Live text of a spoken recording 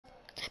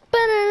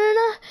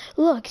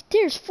Look,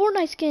 there's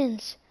Fortnite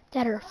skins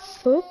that are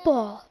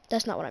football.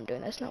 That's not what I'm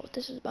doing. That's not what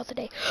this is about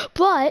today.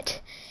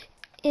 But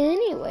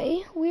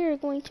anyway, we're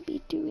going to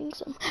be doing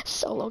some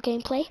solo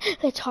gameplay.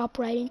 Let's hop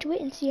right into it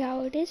and see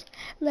how it is.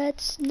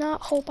 Let's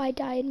not hope I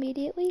die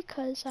immediately,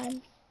 because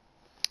I'm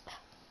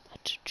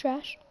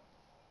trash.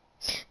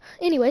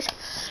 Anyways,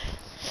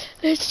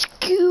 let's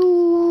go.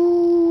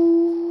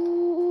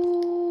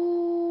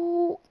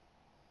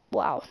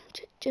 Wow,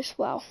 just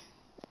wow.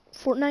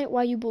 Fortnite,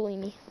 why you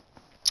bullying me?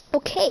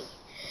 Okay,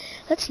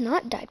 let's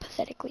not die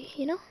pathetically,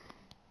 you know?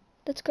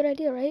 That's a good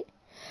idea, right?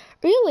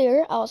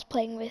 Earlier, I was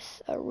playing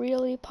with a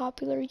really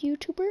popular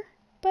YouTuber,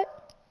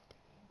 but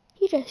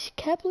he just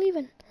kept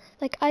leaving.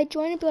 Like, I'd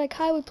join and be like,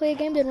 hi, we play a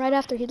game, then right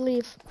after, he'd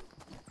leave.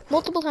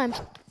 Multiple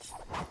times.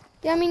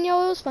 Yeah, I mean,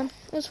 yo, it was fun.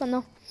 It was fun,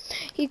 though.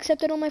 He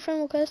accepted all my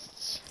friend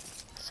requests,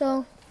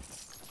 so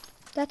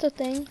that's a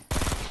thing.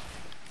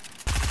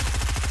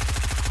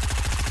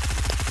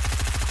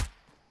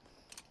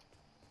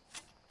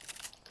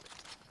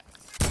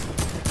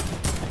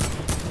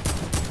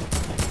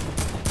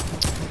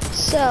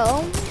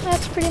 So,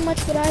 that's pretty much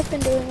what I've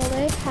been doing all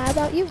day. How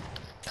about you?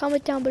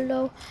 Comment down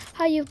below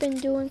how you've been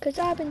doing, because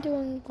I've been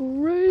doing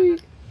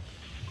great.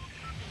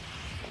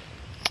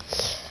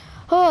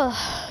 Oh,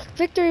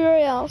 victory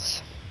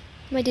royales,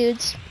 my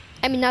dudes.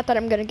 I mean, not that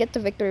I'm going to get the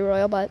victory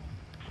royale, but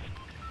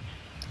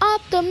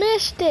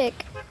optimistic.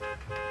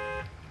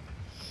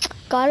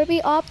 Gotta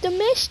be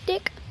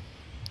optimistic.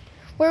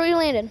 Where are we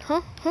landing?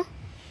 Huh?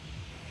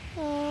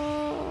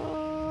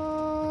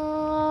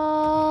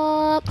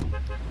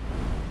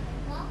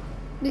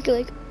 Leaky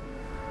Lake.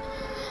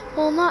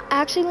 Well, I'm not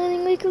actually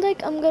landing Leaky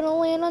Lake. I'm gonna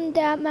land on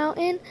that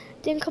mountain,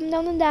 then come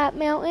down to that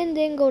mountain,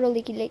 then go to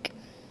Leaky Lake.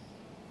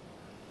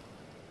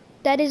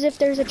 That is if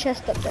there's a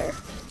chest up there.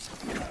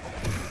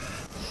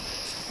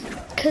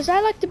 Cause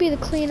I like to be the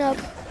cleanup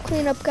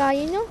guy,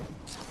 you know?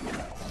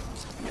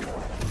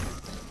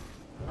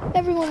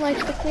 Everyone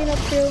likes to clean up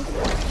too.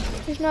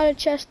 There's not a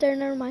chest there,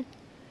 never mind.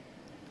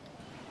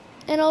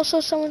 And also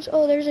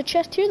oh, there's a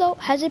chest here though.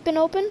 Has it been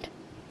opened?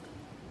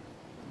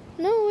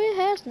 No, it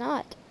has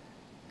not.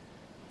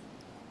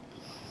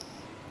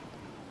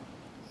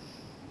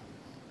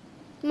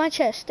 My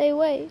chest, stay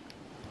away.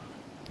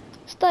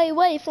 Stay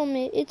away from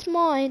it, it's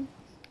mine.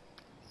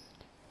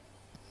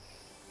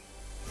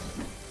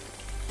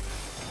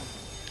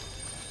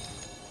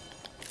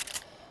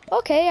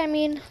 Okay, I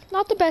mean,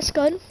 not the best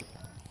gun.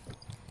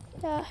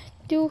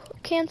 Do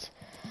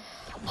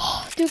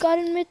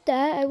gotta admit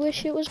that. I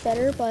wish it was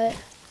better, but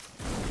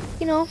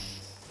you know,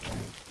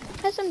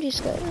 SMG's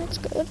good. It's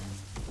good.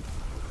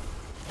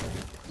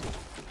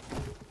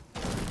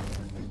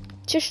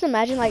 Just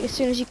imagine, like, as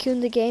soon as you queue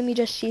in the game, you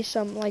just see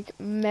some like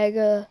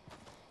mega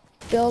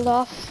build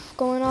off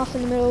going off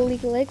in the middle of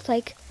League of Lakes.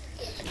 Like,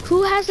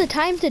 who has the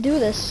time to do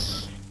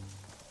this?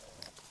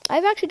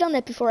 I've actually done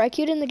that before. I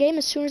queued in the game.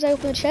 As soon as I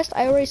opened the chest,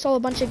 I already saw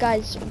a bunch of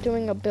guys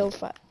doing a build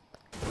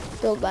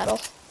battle.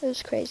 It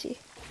was crazy.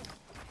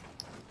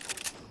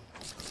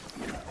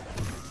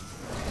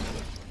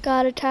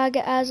 Got a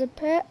target as a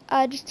pet.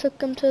 I just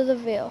took him to the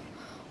Ville.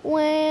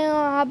 Well,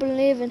 I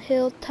believe in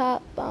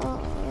Hilltop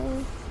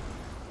Barn.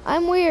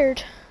 I'm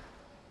weird.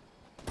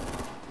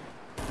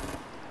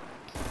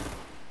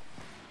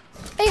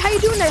 Hey, how you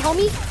doing there,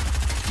 homie?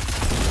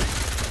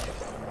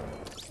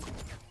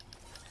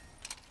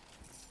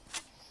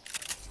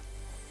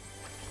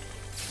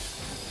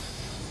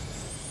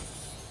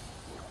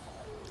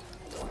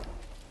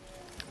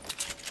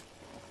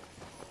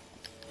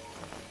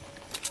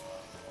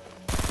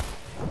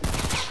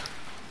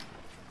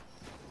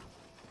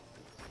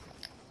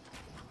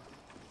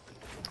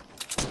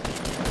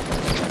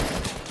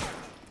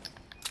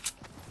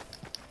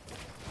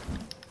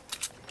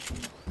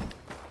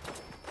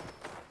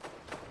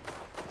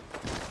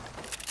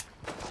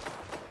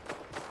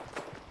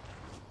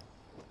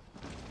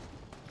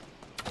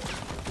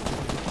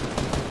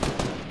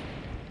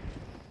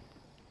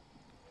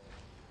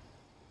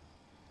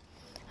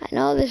 I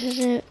know this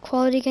isn't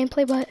quality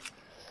gameplay, but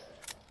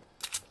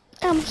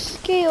I'm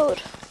scared.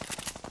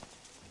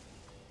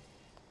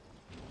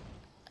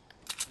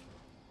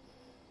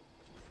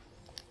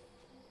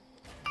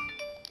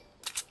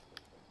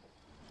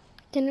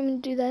 Didn't even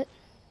do that.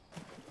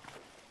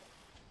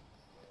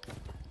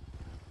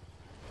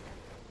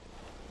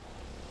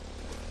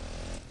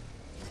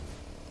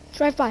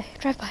 Drive by.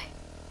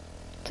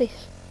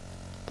 Please.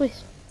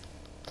 Please.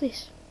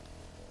 Please.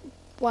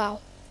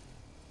 Wow.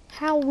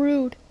 How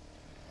rude.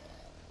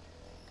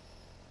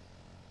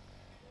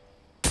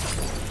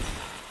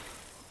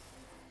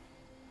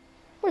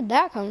 Where'd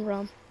that come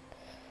from?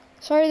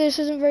 Sorry, this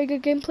isn't very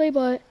good gameplay,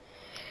 but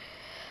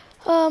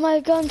my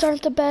guns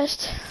aren't the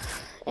best,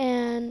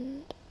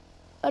 and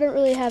I don't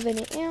really have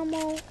any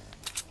ammo.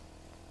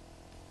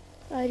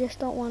 I just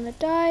don't want to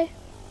die.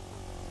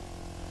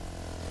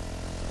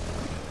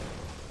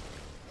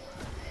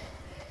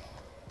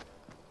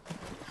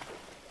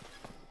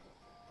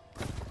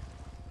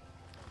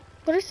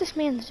 What is this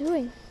man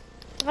doing?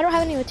 I don't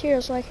have any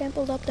materials, so I can't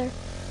build up there.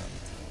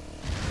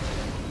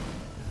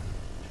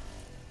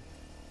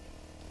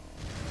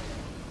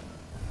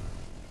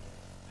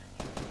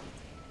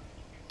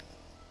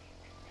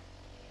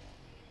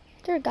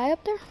 there a guy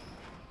up there?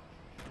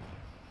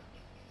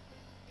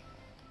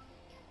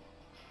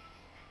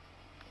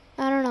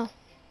 I don't know.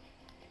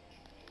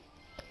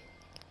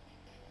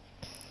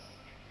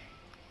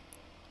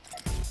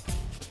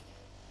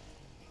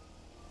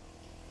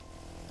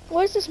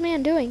 What is this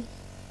man doing?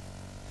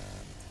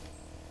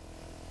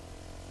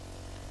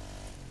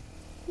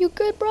 You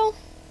good, bro?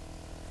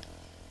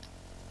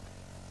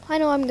 I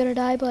know I'm gonna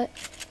die, but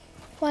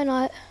why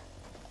not?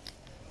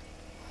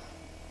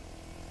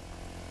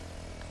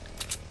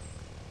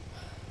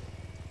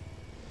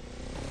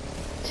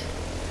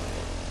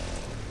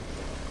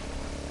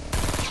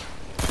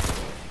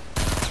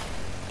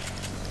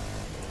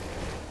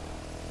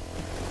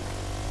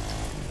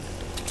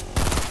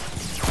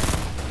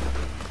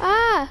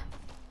 Ah!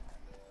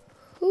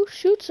 Who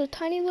shoots a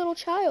tiny little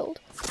child?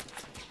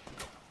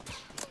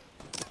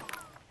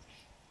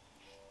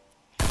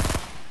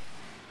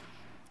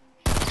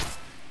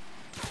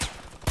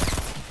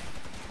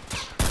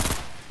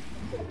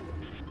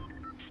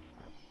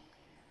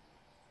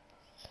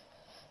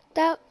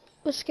 That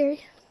was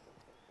scary.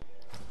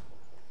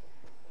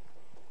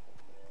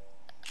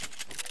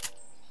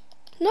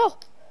 No!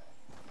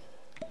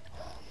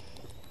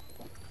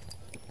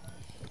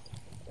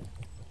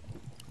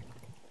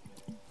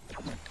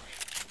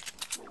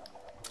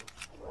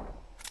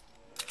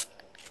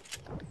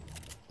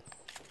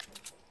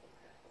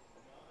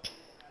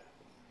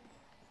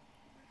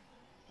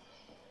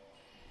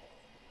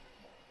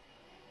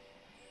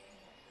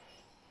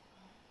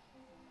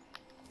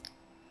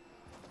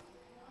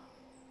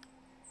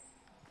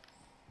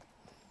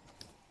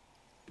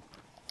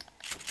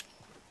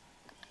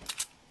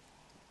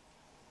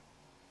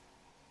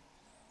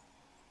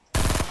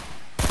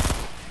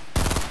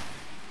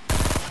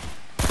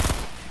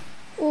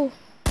 Ooh.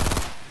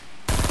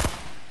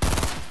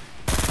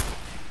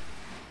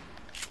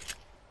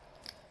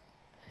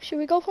 Should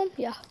we go home?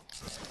 Yeah.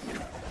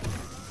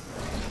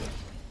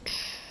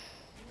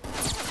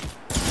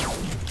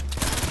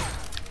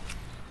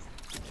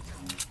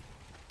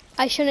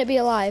 I shouldn't be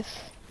alive.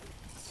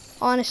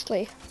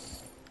 Honestly.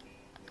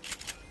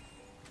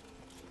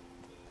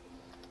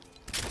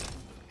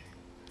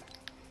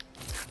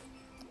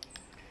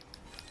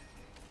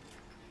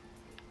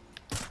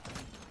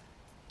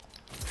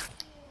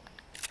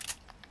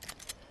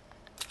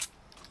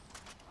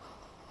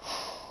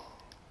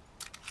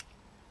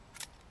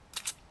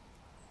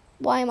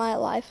 Why am I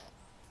alive?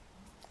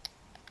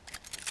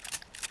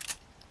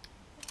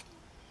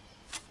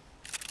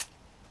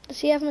 Does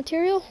he have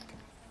material?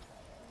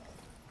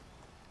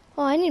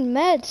 Oh, I need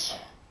meds.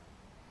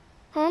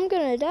 I'm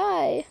gonna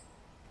die.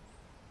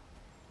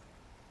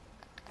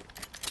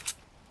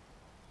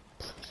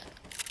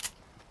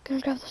 Gonna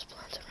grab those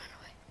plants and run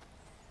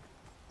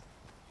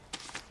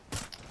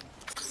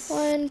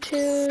away. 1,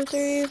 2,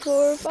 3,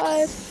 4,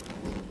 5.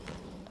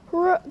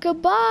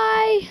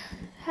 Goodbye.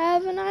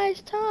 Have a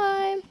nice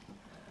time.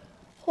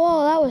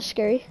 Whoa, that was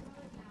scary.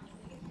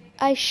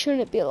 I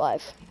shouldn't be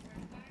alive.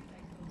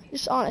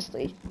 Just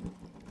honestly.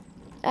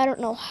 I don't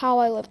know how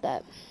I lived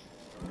that.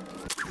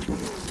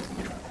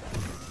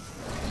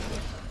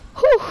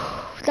 Whew,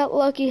 that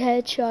lucky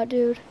headshot,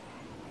 dude.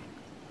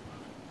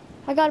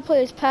 I gotta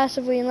play this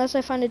passively unless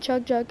I find a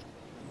chug jug.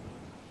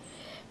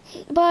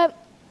 But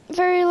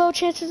very low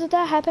chances of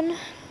that happen.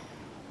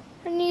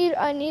 I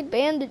need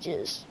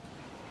bandages.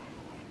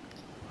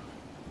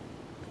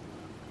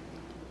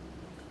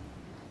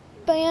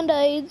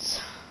 Band-aids.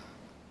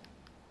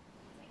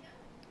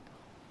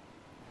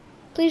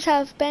 Please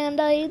have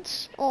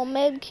band-aids or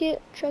med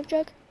kit, chug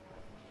jug.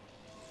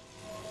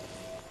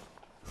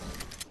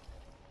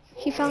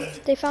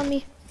 They found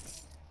me.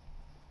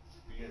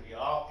 You're gonna be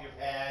off your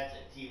pads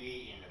and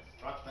TV in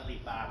approximately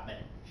 5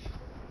 minutes.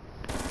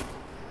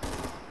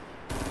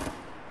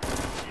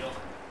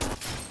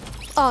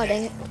 Oh,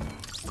 dang it.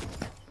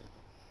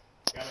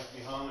 Gotta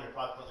be home in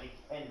approximately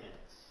 10 minutes.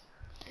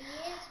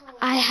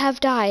 I have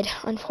died,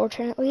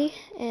 unfortunately,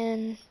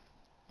 and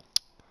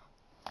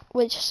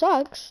which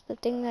sucks. The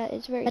thing that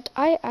is very,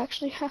 I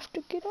actually have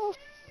to get off.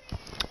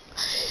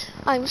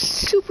 I'm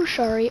super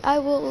sorry. I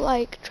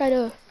will try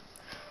to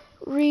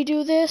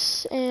redo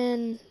this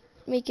and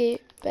make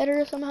it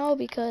better somehow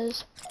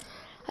because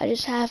I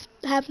just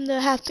happen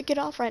to have to get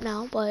off right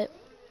now. But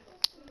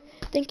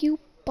thank you.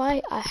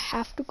 Bye. I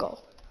have to go.